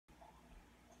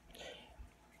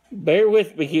Bear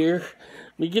with me here.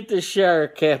 Let me get this shower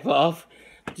cap off.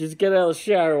 Just got out of the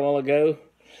shower a while ago.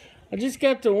 I just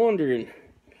got to wondering.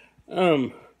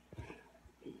 My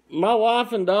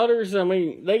wife and daughters, I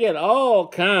mean, they got all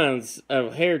kinds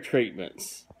of hair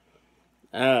treatments.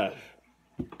 8,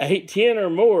 10 or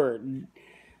more.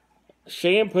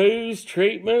 Shampoos,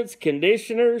 treatments,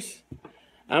 conditioners.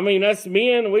 I mean, us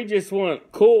men, we just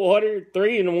want cool water,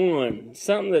 3-in-1.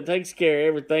 Something that takes care of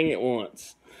everything at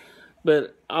once.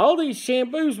 But all these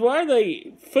shampoos, why are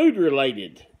they food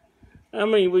related? I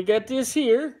mean, we got this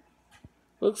here.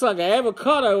 Looks like an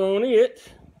avocado on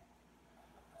it.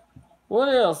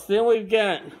 What else? Then we've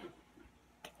got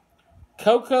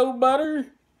cocoa butter.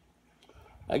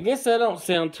 I guess that don't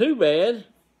sound too bad.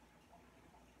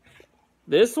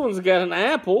 This one's got an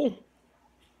apple.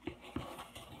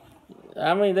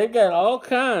 I mean, they got all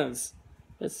kinds.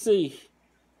 Let's see.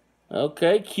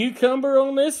 Okay, cucumber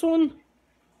on this one.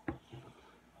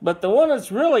 But the one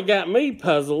that's really got me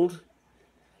puzzled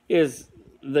is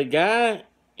the guy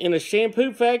in a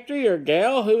shampoo factory or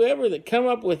gal, whoever, that come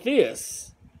up with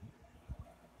this.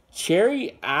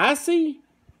 Cherry icy?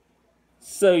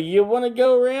 So you want to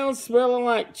go around smelling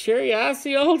like cherry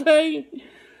icy all day?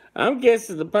 I'm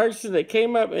guessing the person that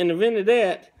came up and invented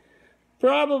that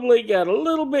probably got a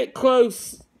little bit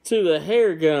close to the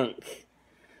hair gunk.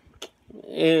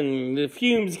 And the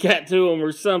fumes got to them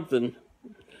or something.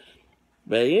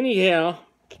 But anyhow,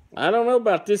 I don't know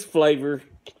about this flavor.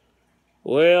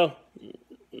 Well,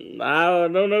 I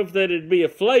don't know if that'd be a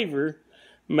flavor.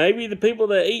 Maybe the people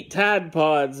that eat Tide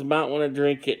Pods might want to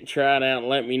drink it and try it out and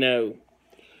let me know.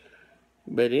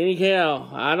 But anyhow,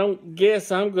 I don't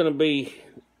guess I'm going to be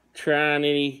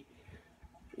trying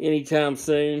anytime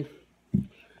soon.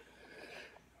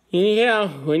 Anyhow,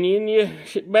 when you're in your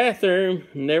bathroom,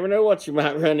 you never know what you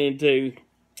might run into.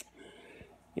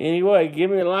 Anyway,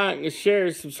 give me a like, a share,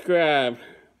 subscribe.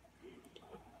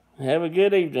 Have a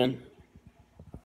good evening.